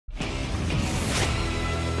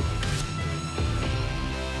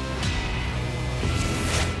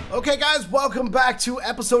Okay guys, welcome back to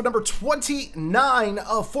episode number 29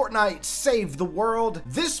 of Fortnite Save the World.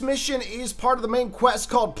 This mission is part of the main quest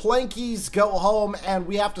called Plankies Go Home, and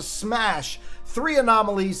we have to smash 3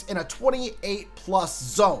 anomalies in a 28 plus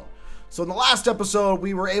zone. So in the last episode,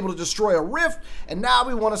 we were able to destroy a rift, and now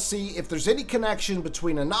we want to see if there's any connection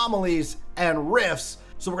between anomalies and rifts.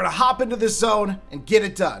 So we're gonna hop into this zone and get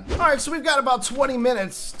it done. All right, so we've got about 20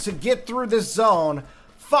 minutes to get through this zone,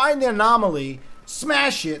 find the anomaly,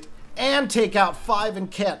 smash it, and take out 5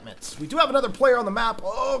 encampments. We do have another player on the map.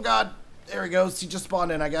 Oh god, there he goes. He just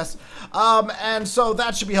spawned in, I guess. And so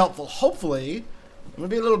that should be helpful. Hopefully, I'm gonna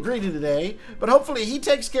be a little greedy today, but hopefully he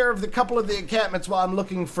takes care of the couple of the encampments while I'm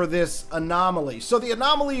looking for this anomaly. So the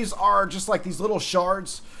anomalies are just like these little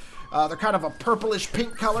shards. They're kind of a purplish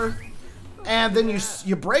pink color, and then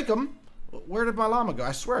you break them. Where did my llama go?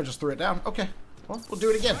 I swear I just threw it down. Okay. Well, we'll do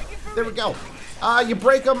it again. There we go. You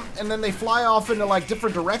break them, and then they fly off into like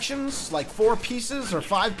different directions, like 4 pieces or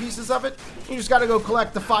 5 pieces of it. You just gotta go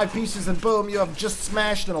collect the 5 pieces, and boom, you have just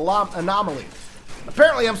smashed an anomaly.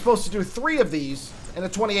 Apparently, I'm supposed to do 3 of these in a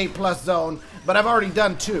 28 plus zone, but I've already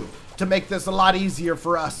done 2 to make this a lot easier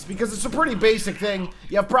for us, because it's a pretty basic thing.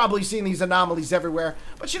 You've probably seen these anomalies everywhere,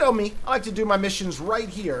 but you know me, I like to do my missions right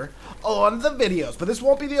here on the videos. But this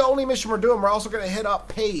won't be the only mission we're doing. We're also going to hit up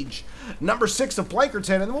page number 6 of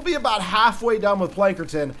Plankerton, and we'll be about halfway done with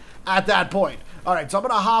Plankerton at that point. All right, so I'm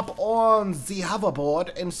going to hop on the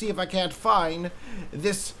hoverboard and see if I can't find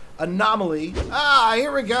this anomaly. Ah,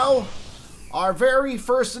 here we go. Our very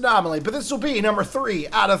first anomaly, but this will be number 3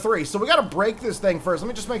 out of 3. So we gotta break this thing first. Let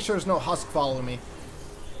me just make sure there's no husk following me.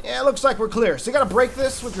 Yeah, it looks like we're clear. So you gotta break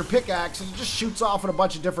this with your pickaxe, and it just shoots off in a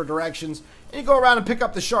bunch of different directions, and you go around and pick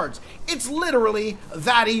up the shards. It's literally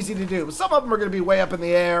that easy to do. But some of them are gonna be way up in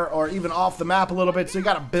the air or even off the map a little bit, so you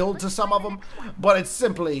gotta build to some of them. But it's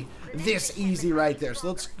simply this easy right there. So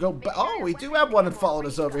let's go. Oh, we do have one that followed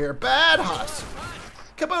us over here. Bad husk.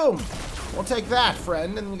 Kaboom! We'll take that,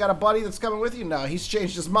 friend. And you got a buddy that's coming with you? No, he's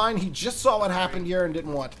changed his mind. He just saw what happened here and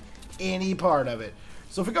didn't want any part of it.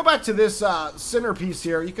 So if we go back to this centerpiece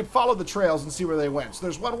here, you can follow the trails and see where they went. So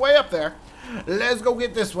there's one way up there. Let's go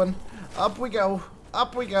get this one. Up we go.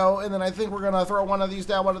 Up we go. And then I think we're going to throw one of these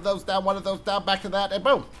down, one of those down, one of those down, back to that, and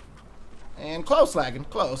boom. And close, lagging.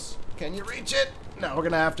 Close. Can you reach it? No, we're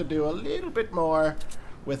going to have to do a little bit more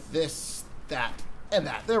with this, that, and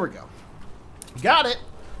that. There we go. Got it.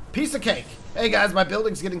 Piece of cake. Hey guys, my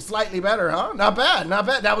building's getting slightly better, huh? Not bad, not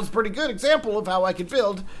bad. That was a pretty good example of how I could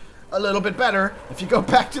build a little bit better. If you go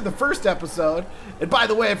back to the first episode, and by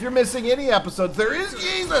the way, if you're missing any episodes, there is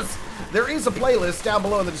a playlist down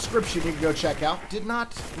below in the description you can go check out. Did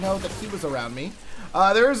not know that he was around me.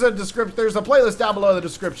 There's a playlist down below in the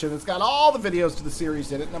description. It's got all the videos to the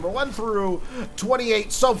series in it, number 1 through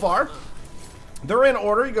 28 so far. They're in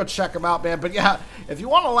order. You go check them out, man. But yeah, if you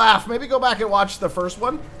want to laugh, maybe go back and watch the first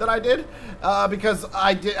one that I did, because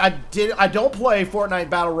I don't play Fortnite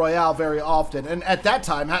Battle Royale very often, and at that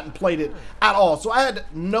time hadn't played it at all, so I had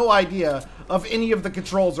no idea of any of the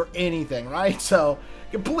controls or anything, right? So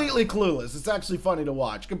completely clueless. It's actually funny to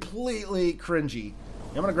watch. Completely cringy.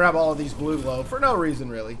 I'm gonna grab all of these blue glow for no reason,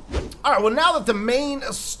 really. All right, well, now that the main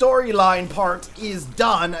storyline part is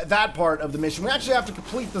done, that part of the mission, we actually have to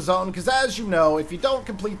complete the zone, because as you know, if you don't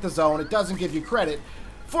complete the zone, it doesn't give you credit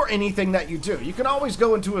for anything that you do. You can always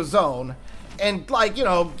go into a zone and, like, you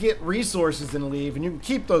know, get resources and leave, and you can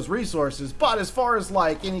keep those resources, but as far as,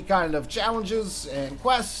 like, any kind of challenges and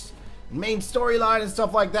quests, main storyline and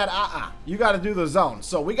stuff like that, you got to do the zone.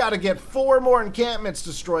 So we got to get 4 more encampments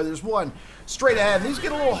destroyed. There's one straight ahead. These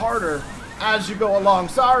get a little harder as you go along.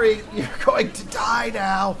 Sorry, you're going to die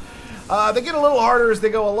now. They get a little harder as they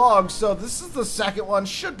go along. So this is the second one.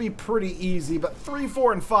 Should be pretty easy, but 3,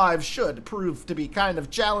 4, and 5 should prove to be kind of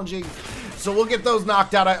challenging. So we'll get those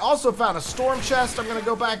knocked out. I also found a storm chest I'm going to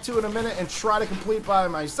go back to in a minute and try to complete by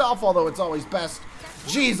myself, although it's always best.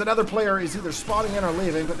 Geez, another player is either spawning in or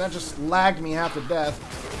leaving, but that just lagged me half to death.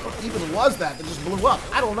 What even was that just blew up?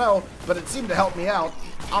 I don't know, but it seemed to help me out.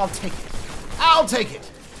 I'll take it. I'll take it.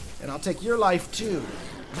 And I'll take your life, too.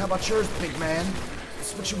 And how about yours, big man?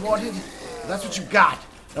 That's what you wanted? That's what you got.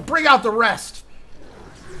 Now bring out the rest.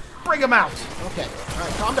 Bring them out. Okay. All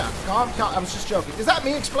right, calm down. Calm. I was just joking. Is that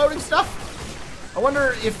me exploding stuff? I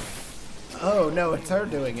wonder if... Oh, no, it's her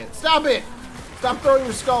doing it. Stop it. Stop throwing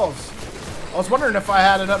your skulls. I was wondering if I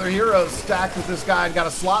had another hero stacked with this guy and got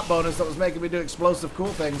a slot bonus that was making me do explosive cool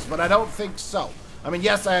things, but I don't think so. I mean,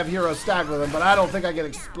 yes, I have heroes stacked with them, but I don't think I get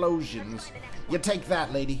explosions. You take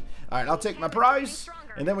that, lady. All right, I'll take my prize,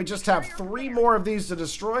 and then we just have 3 more of these to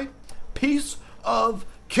destroy. Piece of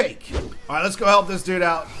cake. All right, let's go help this dude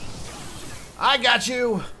out. I got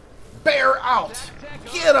you. Bear out.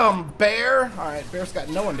 Get him, Bear. All right, Bear's got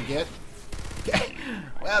no one to get. Okay.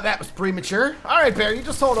 Well, that was premature. All right, Bear, you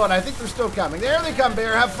just hold on. I think they're still coming. There they come,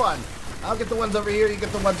 Bear. Have fun. I'll get the ones over here. You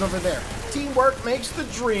get the ones over there. Teamwork makes the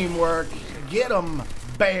dream work. Get them,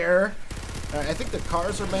 Bear. All right, I think the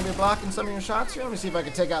cars are maybe blocking some of your shots here. Let me see if I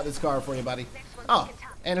can take out this car for you, buddy. Oh,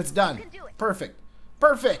 and it's done. Perfect.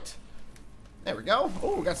 Perfect. There we go.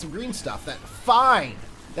 Oh, we got some green stuff. That fine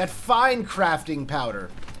crafting powder.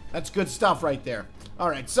 That's good stuff right there. All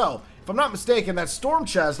right, so if I'm not mistaken, that storm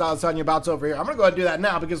chest I was telling you about's over here. I'm gonna go ahead and do that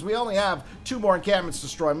now because we only have 2 more encampments to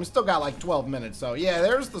destroy. We still got like 12 minutes. So yeah,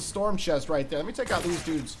 there's the storm chest right there. Let me take out these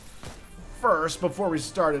dudes first before we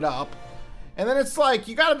start it up. And then it's like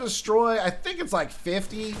you gotta destroy, I think it's like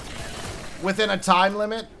 50 within a time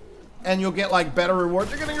limit, and you'll get like better rewards.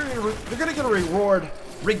 You're gonna get a reward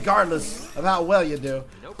regardless of how well you do.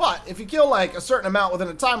 But if you kill like a certain amount within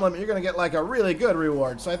a time limit, you're gonna get like a really good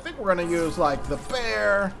reward. So I think we're gonna use like the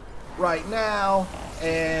bear right now,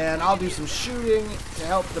 and I'll do some shooting to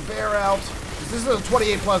help the bear out. This is a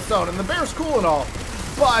 28+ zone, and the bear's cool and all,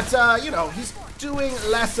 but you know, he's doing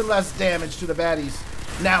less and less damage to the baddies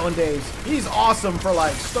nowadays. He's awesome for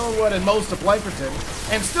like Stonewood and most of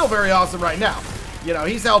Plankerton, and still very awesome right now. You know,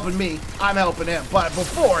 he's helping me, I'm helping him. But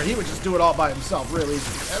before, he would just do it all by himself real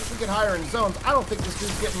easy. As we get higher in zones, I don't think this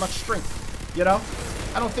dude's getting much strength, you know?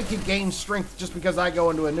 I don't think he gains strength just because I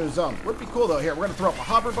go into a new zone. Would be cool though. Here, we're gonna throw up a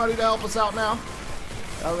hover buddy to help us out now.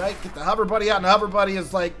 All right, get the hover buddy out, and the hover buddy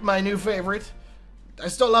is like my new favorite. I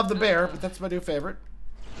still love the bear, but that's my new favorite.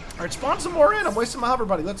 All right, spawn some more in. I'm wasting my hover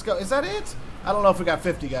buddy. Let's go. Is that it? I don't know if we got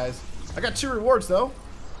 50, guys. I got 2 rewards though.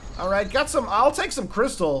 All right, got some. I'll take some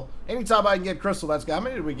crystal. Anytime I can get crystal, that's good. How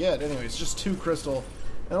many did we get? Anyways, just 2 crystal.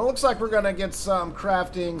 And it looks like we're gonna get some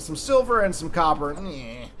crafting, some silver and some copper.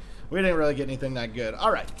 We didn't really get anything that good.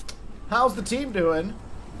 All right, how's the team doing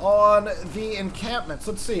on the encampments?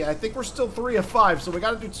 Let's see. I think we're still 3 of 5, so we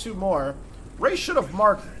got to do 2 more. Ray should have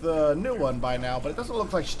marked the new one by now, but it doesn't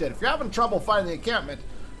look like she did. If you're having trouble finding the encampment,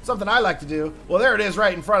 something I like to do. Well, there it is,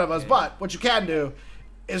 right in front of us. But what you can do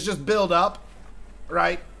is just build up,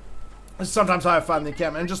 right? Sometimes how I find the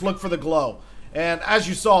encampment, and just look for the glow. And as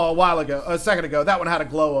you saw a second ago, that one had a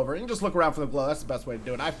glow over it. You can just look around for the glow. That's the best way to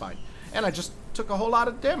do it, I find. And I just took a whole lot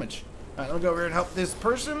of damage. All right, let me go over here and help this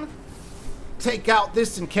person take out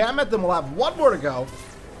this encampment. Then we'll have 1 more to go.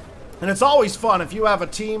 And it's always fun if you have a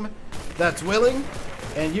team that's willing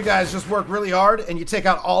and you guys just work really hard and you take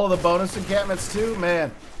out all of the bonus encampments too.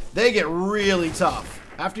 Man, they get really tough.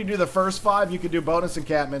 After you do the first 5, you can do bonus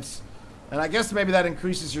encampments. And I guess maybe that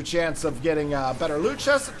increases your chance of getting better loot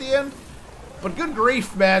chests at the end. But good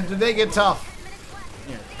grief, man, did they get tough.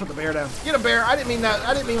 Here, put the bear down. Get a bear. I didn't mean that.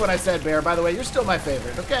 I didn't mean what I said, bear. By the way, you're still my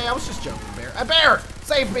favorite. Okay, I was just joking, bear. A bear!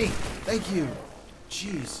 Save me! Thank you.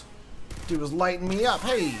 Jeez. Dude was lighting me up.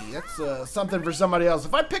 Hey, that's something for somebody else.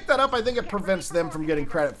 If I pick that up, I think it prevents them from getting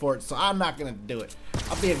credit for it. So I'm not going to do it.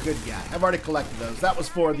 I'll be a good guy. I've already collected those. That was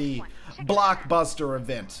for the Blockbuster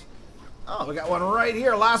event. Oh, we got one right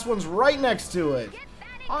here. Last one's right next to it.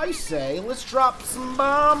 I say, let's drop some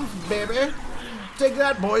bombs, baby. Take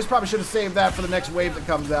that, boys. Probably should have saved that for the next wave that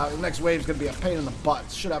comes out. The next wave's going to be a pain in the butt.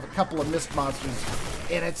 Should have a couple of mist monsters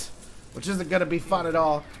in it, which isn't going to be fun at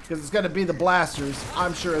all because it's going to be the blasters.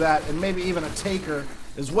 I'm sure of that, and maybe even a taker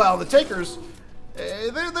as well. The takers,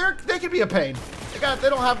 they can be a pain. They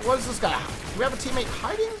don't have. What is this guy? Do we have a teammate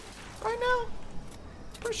hiding right now?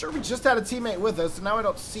 Pretty sure we just had a teammate with us, and now I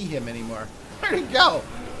don't see him anymore. Where'd he go?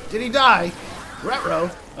 Did he die?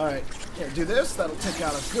 Retro. All right, here, do this. That'll take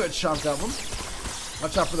out a good chunk of them.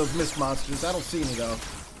 Watch out for those mist monsters. I don't see any though.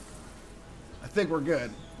 I think we're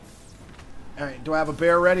good. All right, do I have a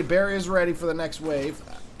bear ready? Bear is ready for the next wave.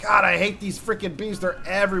 God, I hate these freaking bees. They're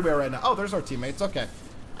everywhere right now. Oh, there's our teammates. Okay.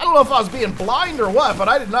 I don't know if I was being blind or what, but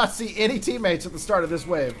I did not see any teammates at the start of this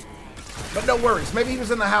wave. But no worries. Maybe he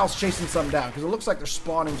was in the house chasing some down because it looks like they're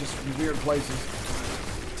spawning just from weird places.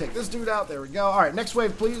 Take this dude out. There we go. All right, next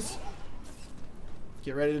wave, please.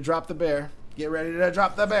 Get ready to drop the bear. Get ready to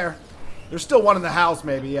drop the bear. There's still one in the house,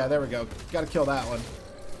 maybe. Yeah, there we go. Got to kill that one.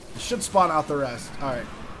 It should spawn out the rest. All right.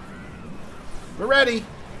 We're ready.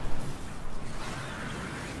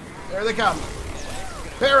 There they come.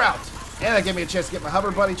 Bear out. And that gave me a chance to get my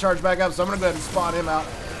hover buddy charged back up, so I'm going to go ahead and spawn him out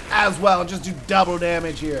as well and just do double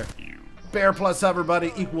damage here. Bear plus hover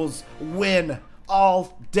buddy equals win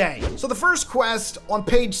all day. So the first quest on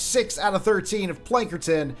page 6 out of 13 of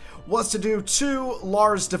Plankerton was to do 2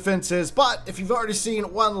 Lars defenses, but if you've already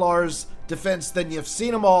seen 1 Lars defense, then you've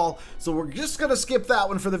seen them all. So we're just gonna skip that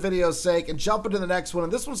one for the video's sake and jump into the next one.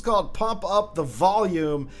 And this one's called Pump Up the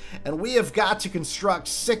Volume, and we have got to construct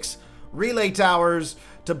 6 relay towers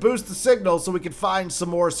to boost the signal so we can find some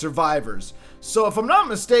more survivors. So if I'm not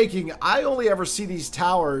mistaken, I only ever see these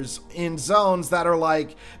towers in zones that are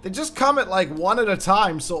like, they just come at like one at a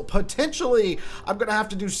time. So potentially I'm gonna have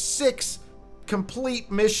to do 6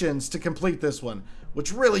 complete missions to complete this one,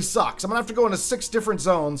 which really sucks. I'm gonna have to go into 6 different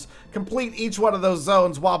zones, complete each one of those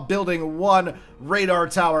zones while building 1 radar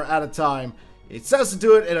tower at a time. It says to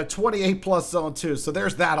do it in a 28 plus zone too, so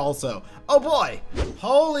there's that also. Oh boy,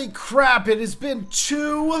 holy crap, it has been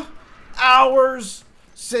 2 hours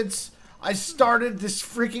since I started this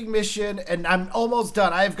freaking mission and I'm almost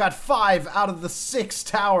done. I've got 5 out of the 6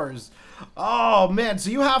 towers. Oh man,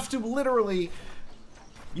 so you have to literally,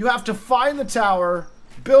 you have to find the tower,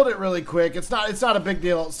 build it really quick. It's not a big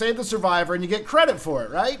deal. Save the survivor and you get credit for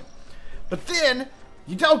it, right? But then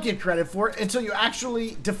you don't get credit for it until you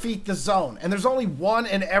actually defeat the zone. And there's only 1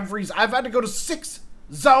 in every... I've had to go to 6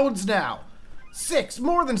 zones now. 6,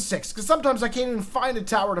 more than 6, because sometimes I can't even find a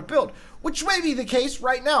tower to build, which may be the case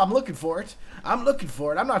right now. I'm looking for it. I'm looking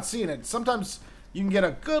for it. I'm not seeing it. Sometimes you can get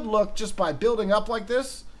a good look just by building up like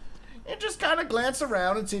this and just kind of glance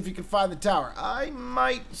around and see if you can find the tower. I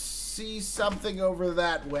might see something over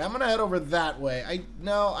that way. I'm going to head over that way.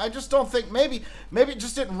 I just don't think... Maybe it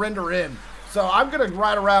just didn't render in. So I'm going to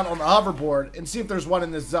ride around on the hoverboard and see if there's one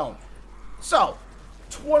in this zone. So,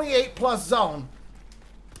 28 plus zone.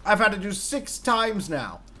 I've had to do 6 times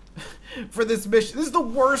now for this mission. This is the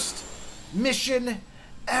worst mission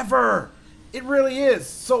ever. It really is.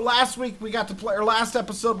 So last week we got to play, or last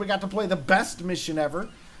episode we got to play the best mission ever.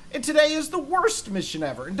 And today is the worst mission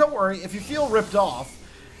ever. And don't worry, if you feel ripped off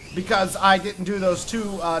because I didn't do those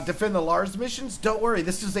 2 defend the Lars missions, don't worry,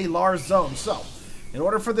 this is a Lars zone. So, in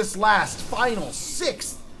order for this last, final,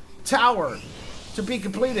 6th tower to be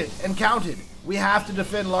completed and counted, we have to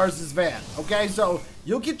defend Lars's van, okay? So,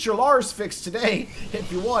 you'll get your Lars fixed today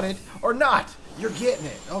if you want it, or not. You're getting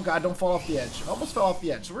it. Oh god, don't fall off the edge. Almost fell off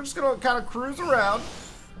the edge. So we're just gonna kind of cruise around,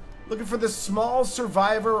 looking for this small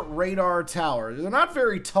survivor radar tower. They're not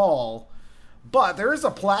very tall, but there is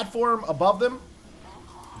a platform above them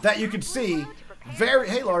that you can see,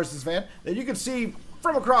 hey Lars's van, that you can see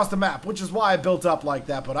from across the map, which is why I built up like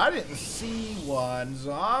that, but I didn't see one,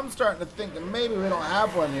 so I'm starting to think that maybe we don't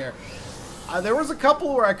have one here. There was a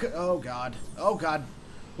couple where I could, oh god,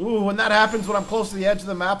 ooh, when that happens when I'm close to the edge of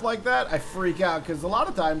the map like that, I freak out, because a lot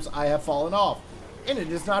of times I have fallen off, and it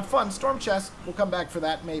is not fun. Storm chest, we'll come back for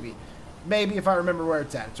that, maybe if I remember where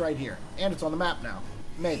it's at. It's right here, and it's on the map now,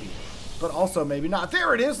 maybe, but also maybe not.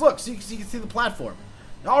 There it is, look, so you can see the platform.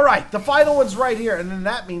 Alright, the final one's right here, and then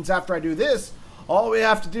that means after I do this, all we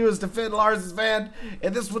have to do is defend Lars's van,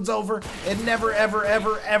 and this one's over, and never, ever,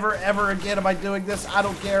 ever, ever, ever again am I doing this. I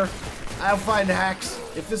don't care. I'll find hacks.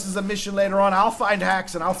 If this is a mission later on, I'll find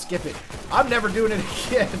hacks, and I'll skip it. I'm never doing it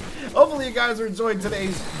again. Hopefully you guys are enjoying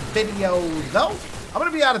today's video, though. I'm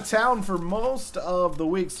going to be out of town for most of the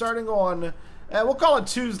week, starting on, we'll call it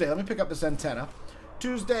Tuesday. Let me pick up this antenna.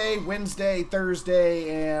 Tuesday, Wednesday, Thursday,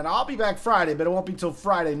 and I'll be back Friday, but it won't be till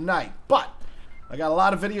Friday night. But I got a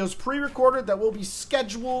lot of videos pre-recorded that will be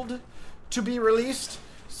scheduled to be released,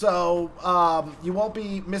 so you won't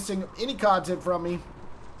be missing any content from me.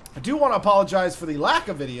 I do want to apologize for the lack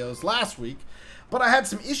of videos last week, but I had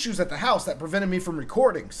some issues at the house that prevented me from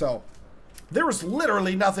recording, so there was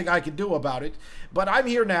literally nothing I could do about it. But I'm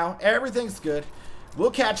here now. Everything's good.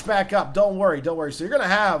 We'll catch back up. Don't worry, don't worry. So you're going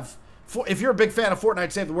to have, if you're a big fan of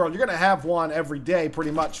Fortnite Save the World, you're going to have one every day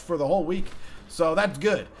pretty much for the whole week. So that's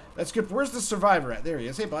good. That's good. Where's the survivor at? There he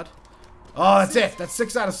is. Hey, bud. Oh, that's it. That's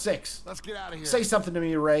 6 out of 6. Let's get out of here. Say something to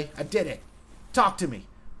me, Ray. I did it. Talk to me.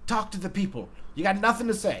 Talk to the people. You got nothing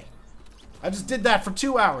to say. I just did that for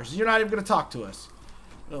 2 hours. You're not even going to talk to us.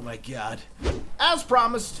 Oh, my God. As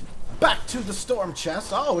promised, back to the storm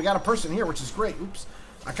chest. Oh, we got a person here, which is great. Oops.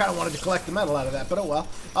 I kind of wanted to collect the metal out of that, but oh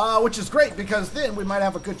well. Which is great, because then we might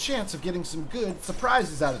have a good chance of getting some good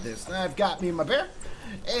surprises out of this. And I've got me my bear,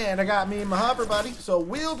 and I got me my hover buddy, so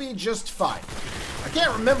we'll be just fine. I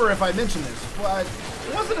can't remember if I mentioned this, but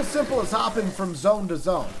it wasn't as simple as hopping from zone to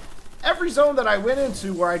zone. Every zone that I went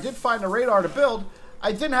into where I did find a radar to build,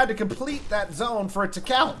 I then had to complete that zone for it to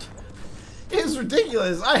count. It's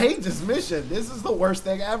ridiculous. I hate this mission. This is the worst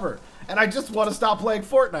thing ever. And I just want to stop playing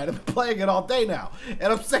Fortnite. I've been playing it all day now,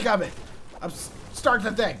 and I'm sick of it. I'm starting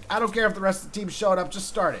to think. I don't care if the rest of the team showed up. Just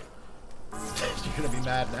start it. You're going to be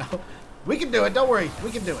mad now. We can do it. Don't worry.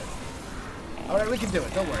 We can do it. All right, we can do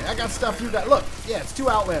it. Don't worry. I got stuff you got. Look, yeah, it's 2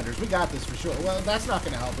 Outlanders. We got this for sure. Well, that's not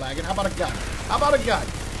going to help, Laggin. How about a gun? How about a gun?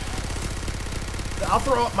 I'll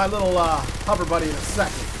throw up my little hover buddy in a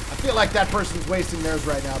second. I feel like that person's wasting theirs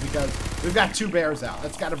right now because We've got 2 bears out.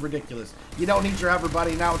 That's kind of ridiculous. You don't need your hover,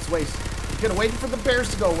 buddy. Now it's wasted. You could have waited for the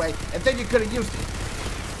bears to go away, and then you could have used it.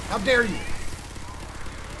 How dare you?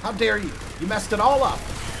 How dare you? You messed it all up.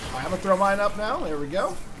 All right, I'm gonna throw mine up now. There we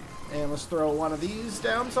go. And let's throw one of these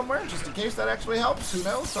down somewhere, just in case that actually helps. Who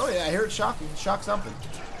knows? Oh yeah, I hear it shocking. Shock something.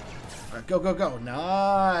 All right, go, go, go.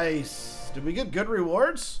 Nice. Did we get good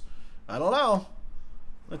rewards? I don't know.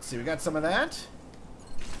 Let's see. We got some of that.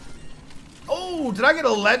 Oh, did I get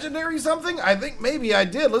a legendary something? I think maybe I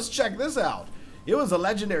did. Let's check this out. It was a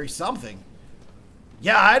legendary something.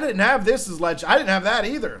 Yeah, I didn't have this as legend. I didn't have that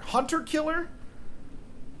either. Hunter Killer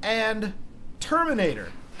and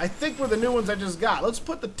Terminator. I think were the new ones I just got. Let's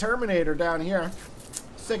put the Terminator down here.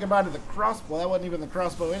 Say goodbye to the crossbow. That wasn't even the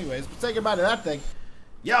crossbow anyways. But say goodbye to that thing.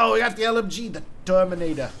 Yo, we got the LMG, the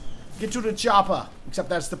Terminator. Get to the chopper. Except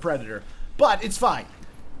that's the Predator. But it's fine.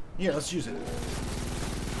 Here, let's use it.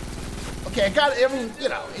 Okay, I got it. I mean, you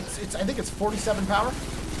know, I think it's 47 power.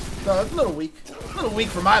 So it's a little weak. A little weak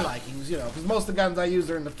for my likings, you know, because most of the guns I use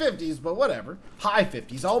are in the 50s, but whatever. High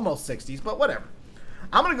 50s, almost 60s, but whatever.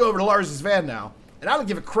 I'm going to go over to Lars's van now. And I don't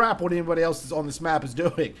give a crap what anybody else on this map is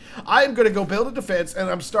doing. I am going to go build a defense, and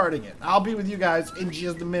I'm starting it. I'll be with you guys in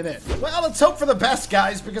just a minute. Well, let's hope for the best,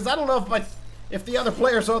 guys, because I don't know if the other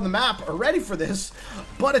players on the map are ready for this,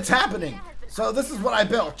 but it's happening. So this is what I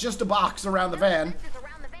built. Just a box around the van.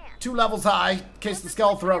 2 levels high, in case the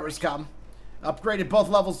skull throwers come. Upgraded both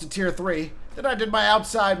levels to tier 3. Then I did my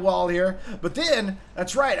outside wall here. But then,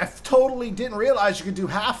 that's right, I totally didn't realize you could do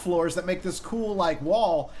half floors that make this cool, like,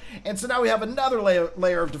 wall. And so now we have another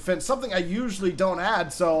layer of defense, something I usually don't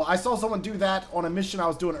add. So I saw someone do that on a mission I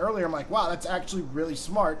was doing earlier. I'm like, wow, that's actually really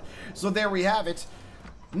smart. So there we have it.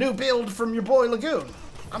 New build from your boy Lagoon.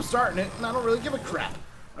 I'm starting it, and I don't really give a crap.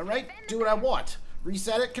 All right? Do what I want.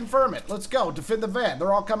 Reset it, confirm it. Let's go. Defend the van.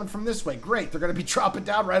 They're all coming from this way. Great. They're going to be dropping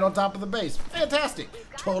down right on top of the base. Fantastic.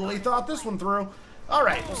 Totally thought this one through. All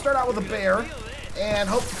right. We'll start out with a bear and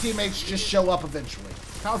hope the teammates just show up eventually.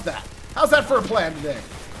 How's that? How's that for a plan today?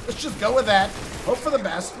 Let's just go with that. Hope for the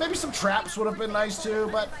best. Maybe some traps would have been nice too,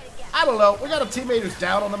 but I don't know. We got a teammate who's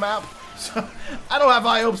down on the map, so I don't have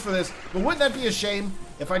high hopes for this. But wouldn't that be a shame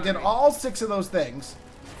if I did all 6 of those things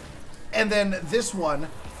and then this one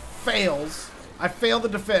fails? I fail the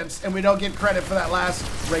defense, and we don't get credit for that last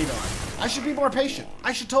radar. I should be more patient.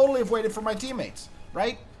 I should totally have waited for my teammates,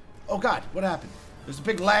 right? Oh, God, what happened? There's a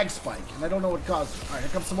big lag spike, and I don't know what caused it. All right, here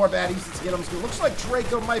comes some more baddies. Let's get them. Looks like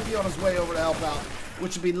Draco might be on his way over to help out,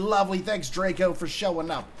 which would be lovely. Thanks, Draco, for showing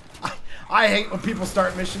up. I hate when people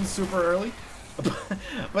start missions super early,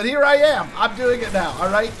 but here I am. I'm doing it now, all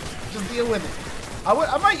right? Just deal with it.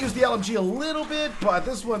 I might use the LMG a little bit, but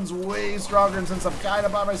this one's way stronger, and since I'm kind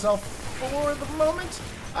of by myself for the moment,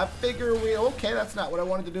 I figure okay, that's not what I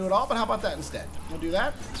wanted to do at all, but how about that instead? We'll do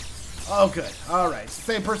that. Oh, good. All right.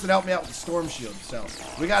 Same person helped me out with the storm shield, so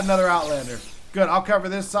we got another Outlander. Good. I'll cover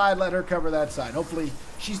this side, let her cover that side. Hopefully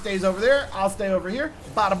she stays over there, I'll stay over here.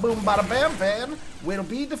 Bada boom, bada bam, van. It'll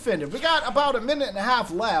be defended. We got about a minute and a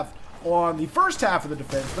half left on the first half of the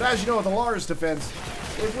defense, but as you know with the Lars defense,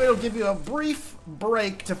 it will give you a brief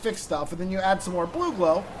break to fix stuff, and then you add some more blue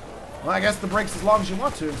glow. Well, I guess the break's as long as you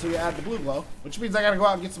want to until you add the blue glow, which means I gotta go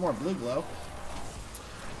out and get some more blue glow.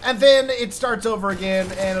 And then it starts over again,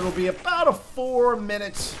 and it'll be about a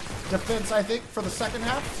 4-minute defense, I think, for the second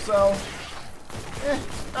half. So,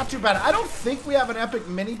 not too bad. I don't think we have an epic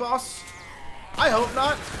mini-boss. I hope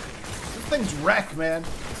not. This thing's wrecked, man.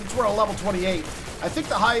 Since we're at level 28, I think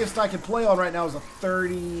the highest I can play on right now is a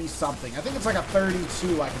 30-something. I think it's like a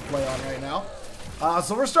 32 I can play on right now.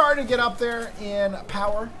 So we're starting to get up there in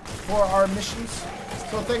power for our missions.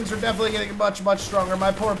 So things are definitely getting much, much stronger.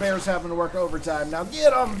 My poor bear's having to work overtime. Now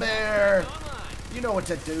get him, bear! You know what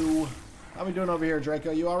to do. How we doing over here,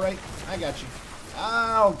 Draco? You alright? I got you.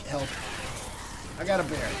 I'll help. I got a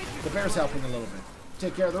bear. The bear's helping a little bit.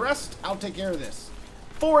 Take care of the rest. I'll take care of this.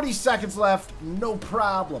 40 seconds left. No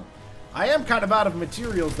problem. I am kind of out of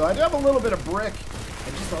materials, though. I do have a little bit of brick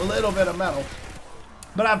and just a little bit of metal.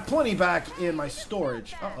 But I have plenty back in my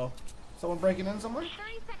storage. Uh-oh. Someone breaking in somewhere?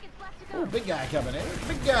 Oh, big guy coming in.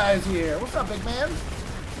 Big guy's here. What's up, big man?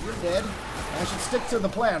 You're dead. I should stick to the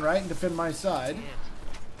plan, right? And defend my side.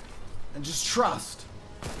 And just trust.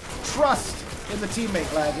 Trust in the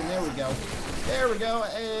teammate lagging. There we go. There we go.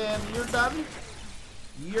 And you're done.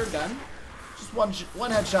 You're done. Just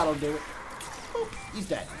one headshot will do it. Boop. He's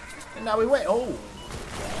dead. And now we wait. Oh.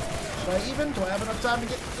 Should I even? Do I have enough time to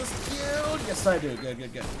get this killed? Yes, I do. Good,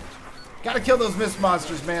 good, good. Gotta kill those mist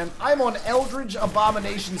monsters, man. I'm on Eldritch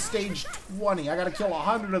Abomination stage 20. I gotta kill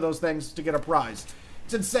 100 of those things to get a prize.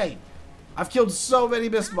 It's insane. I've killed so many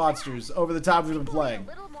mist monsters over the time we've been playing.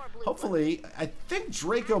 Hopefully, I think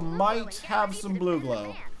Draco might have some blue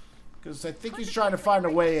glow. Because I think he's trying to find a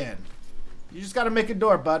way in. You just got to make a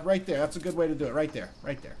door, bud. Right there. That's a good way to do it. Right there.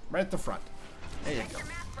 Right there. Right at the front. There you go.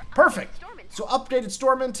 Perfect. So updated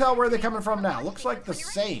storm intel. Where are they coming from now? Looks like the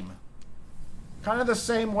same. Kind of the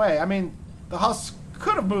same way. I mean, the Husks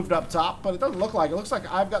could have moved up top, but it doesn't look like it. It looks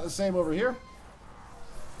like I've got the same over here.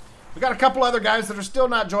 We got a couple other guys that are still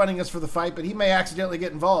not joining us for the fight, but he may accidentally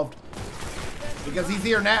get involved. Because he's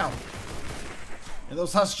here now. And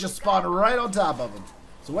those Husks just spawned right on top of him.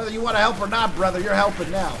 So whether you want to help or not, brother, you're helping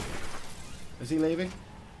now. Is he leaving?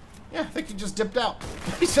 Yeah, I think he just dipped out.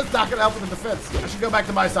 He's just not going to help in the defense. I should go back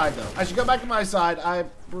to my side, though. I should go back to my side.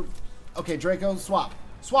 Okay, Draco, swap.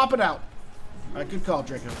 Swap it out. All right, good call,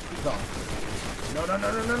 Draco. Good call. No.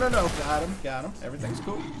 Got him. Got him. Everything's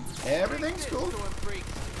cool. Everything's cool.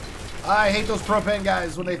 I hate those propane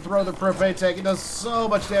guys when they throw the propane tank. It does so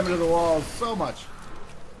much damage to the walls. So much.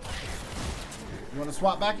 You want to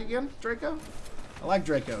swap back again, Draco? I like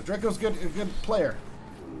Draco. Draco's a good player.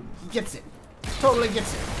 He gets it. Totally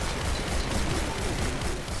gets it.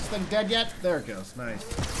 Is this thing dead yet? There it goes.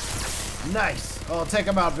 Nice. Nice. Oh, take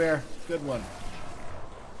him out, Bear. Good one.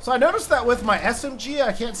 So I noticed that with my SMG,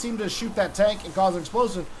 I can't seem to shoot that tank and cause an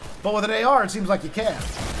explosion. But with an AR, it seems like you can,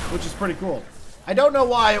 which is pretty cool. I don't know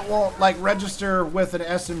why it won't, like, register with an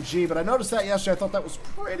SMG, but I noticed that yesterday. I thought that was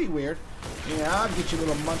pretty weird. Yeah, I'll get you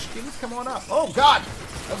little munchkins. Come on up. Oh, God.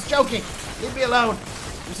 I was joking. Leave me alone.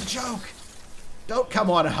 It was a joke. Don't come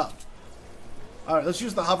on up. All right, let's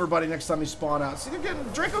use the hover buddy next time you spawn out. See,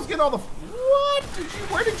 Draco's getting all the... What?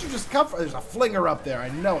 Where did you just come from? There's a flinger up there. I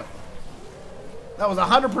know it. That was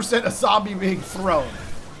 100% a zombie being thrown.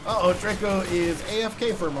 Uh-oh, Draco is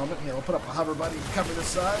AFK for a moment. Here, we'll put up a hover buddy and cover this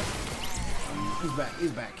side. He's back.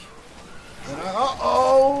 He's back.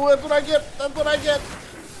 Uh-oh, that's what I get. That's what I get.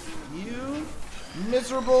 You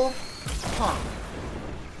miserable punk.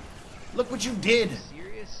 Look what you did.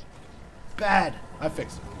 Serious? Bad. I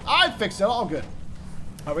fixed it. I fixed it. All good.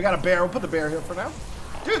 All right, we got a bear. We'll put the bear here for now.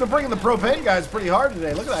 Dude, they're bringing the propane guys pretty hard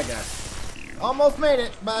today. Look at that guy. Almost made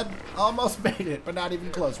it, bud. Almost made it, but not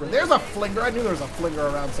even close. There's a flinger. I knew there was a flinger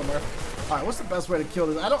around somewhere. All right, what's the best way to kill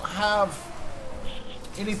this? I don't have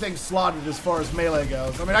anything slotted as far as melee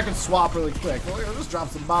goes. I mean, I can swap really quick. Well, just drop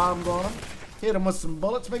some bombs on him. Hit him with some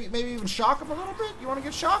bullets. Maybe even shock him a little bit. You want to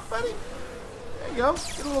get shocked, buddy? There you go.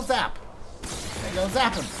 Get a little zap. There you go.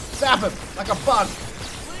 Zap him. Zap him. Like a bug.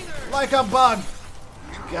 Like a bug.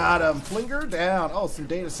 Got him. Flinger down. Oh, some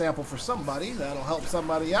data sample for somebody. That'll help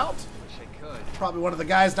somebody out. Probably one of the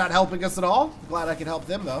guys not helping us at all. Glad I could help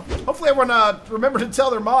them, though. Hopefully everyone remembered to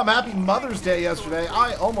tell their mom Happy Mother's Day yesterday.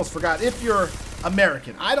 I almost forgot. If you're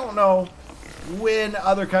American, I don't know when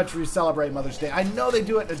other countries celebrate Mother's Day. I know they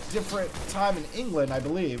do it at a different time in England, I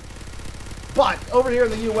believe. But over here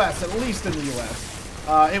in the U.S., at least in the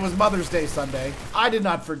U.S., it was Mother's Day Sunday. I did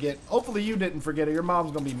not forget. Hopefully you didn't forget it. Your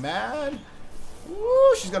mom's going to be mad.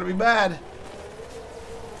 Woo, she's going to be mad.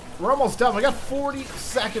 We're almost done. We got 40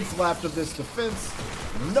 seconds left of this defense.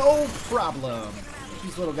 No problem. Get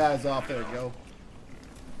these little guys off. There we go.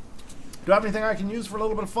 Do I have anything I can use for a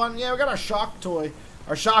little bit of fun? Yeah, we got our shock toy,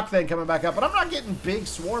 our shock thing coming back up, but I'm not getting big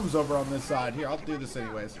swarms over on this side. Here, I'll do this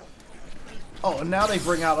anyways. Oh, and now they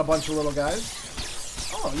bring out a bunch of little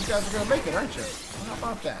guys. Oh, you guys are going to make it, aren't you? Well,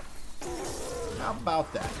 how about that? How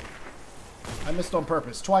about that? I missed on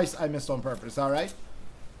purpose. Twice I missed on purpose, all right?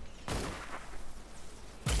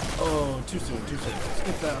 Oh, too soon, too soon. Let's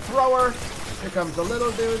get the thrower. Here comes the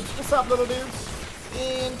little dudes. What's up, little dudes?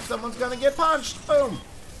 And someone's gonna get punched. Boom.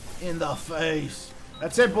 In the face.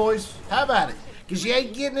 That's it, boys. Have at it. Because you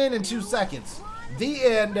ain't getting in 2 seconds. The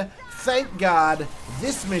end. Thank God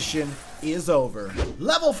this mission is over.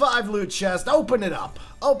 Level 5 loot chest. Open it up.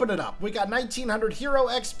 Open it up. We got 1900 hero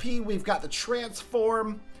XP. We've got the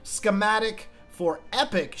transform schematic for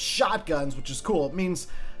epic shotguns, which is cool. It means...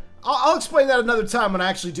 I'll explain that another time when I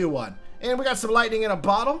actually do one. And we got some lightning in a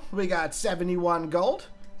bottle. We got 71 gold.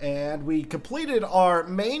 And we completed our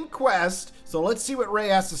main quest. So let's see what Ray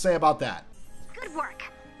has to say about that. Good work.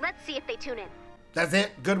 Let's see if they tune in. That's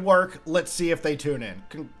it. Good work. Let's see if they tune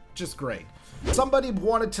in. Just great. Somebody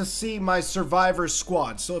wanted to see my survivor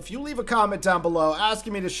squad. So if you leave a comment down below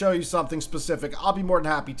asking me to show you something specific, I'll be more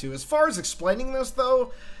than happy to. As far as explaining this,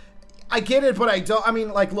 though... I get it, but I don't, I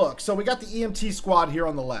mean, like, look, so we got the EMT squad here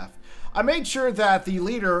on the left. I made sure that the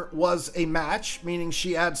leader was a match, meaning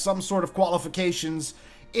she had some sort of qualifications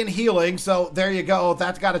in healing, so there you go,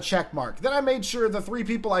 that's got a check mark. Then I made sure the 3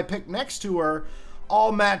 people I picked next to her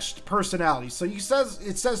all matched personalities. So it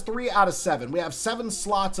says 3 out of 7. We have 7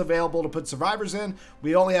 slots available to put survivors in.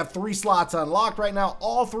 We only have 3 slots unlocked right now.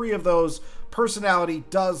 All 3 of those personality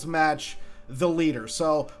does match the leader.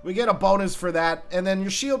 So we get a bonus for that. And then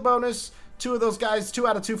your shield bonus, 2 of those guys, 2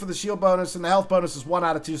 out of 2 for the shield bonus, and the health bonus is 1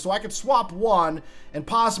 out of 2. So I could swap 1 and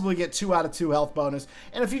possibly get 2 out of 2 health bonus.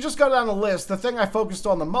 And if you just go down the list, the thing I focused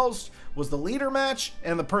on the most was the leader match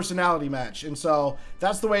and the personality match. And so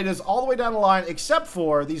that's the way it is all the way down the line, except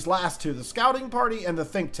for these last 2, the scouting party and the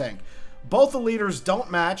think tank. Both the leaders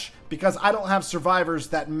don't match because I don't have survivors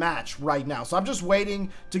that match right now. So I'm just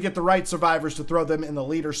waiting to get the right survivors to throw them in the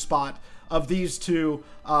leader spot of these 2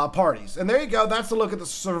 parties. And there you go. That's a look at the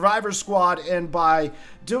survivor squad. And by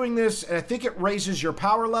doing this, I think it raises your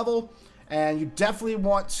power level. And you definitely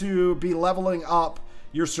want to be leveling up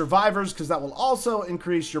your survivors because that will also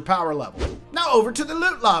increase your power level. Now over to the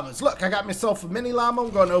loot llamas. Look, I got myself a mini llama.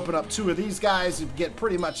 I'm going to open up 2 of these guys and get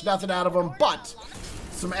pretty much nothing out of them, but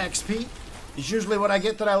some XP is usually what I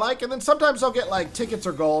get that I like. And then sometimes I'll get like tickets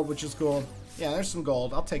or gold, which is cool. Yeah, there's some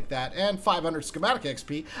gold. I'll take that. And 500 schematic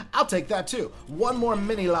XP. I'll take that too. 1 more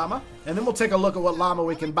mini llama. And then we'll take a look at what llama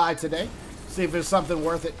we can buy today. See if there's something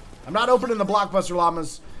worth it. I'm not opening the blockbuster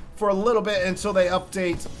llamas for a little bit until they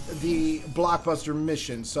update the blockbuster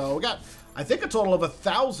mission. So we got, I think, a total of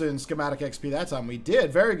 1,000 schematic XP that time. We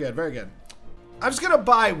did. Very good. Very good. I'm just going to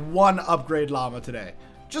buy 1 upgrade llama today.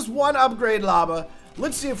 Just 1 upgrade llama.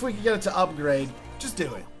 Let's see if we can get it to upgrade. Just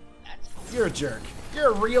do it. You're a jerk.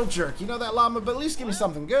 You're a real jerk. You know that, llama? But at least give me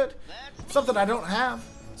something good. Something I don't have.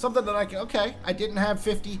 Something that I can... Okay, I didn't have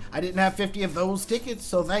 50. I didn't have 50 of those tickets,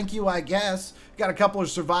 so thank you, I guess. Got a couple of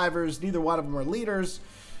survivors. Neither one of them are leaders,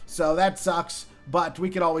 so that sucks. But we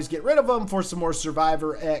could always get rid of them for some more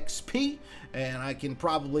survivor XP. And I can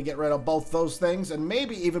probably get rid of both those things and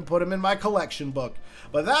maybe even put them in my collection book.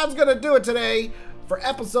 But that's going to do it today for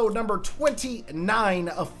episode number 29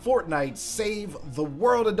 of Fortnite Save the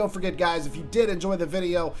World. And don't forget, guys, if you did enjoy the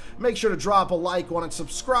video, make sure to drop a like on it.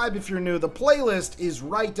 Subscribe if you're new. The playlist is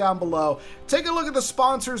right down below. Take a look at the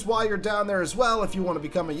sponsors while you're down there as well. If you want to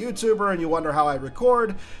become a YouTuber and you wonder how I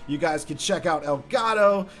record, you guys can check out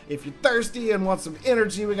Elgato. If you're thirsty and want some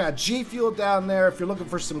energy, we got G Fuel down there. If you're looking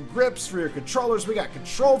for some grips for your controllers, we got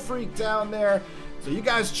Control Freak down there. So you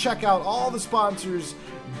guys check out all the sponsors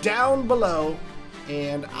down below.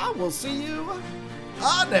 And I will see you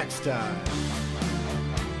next time.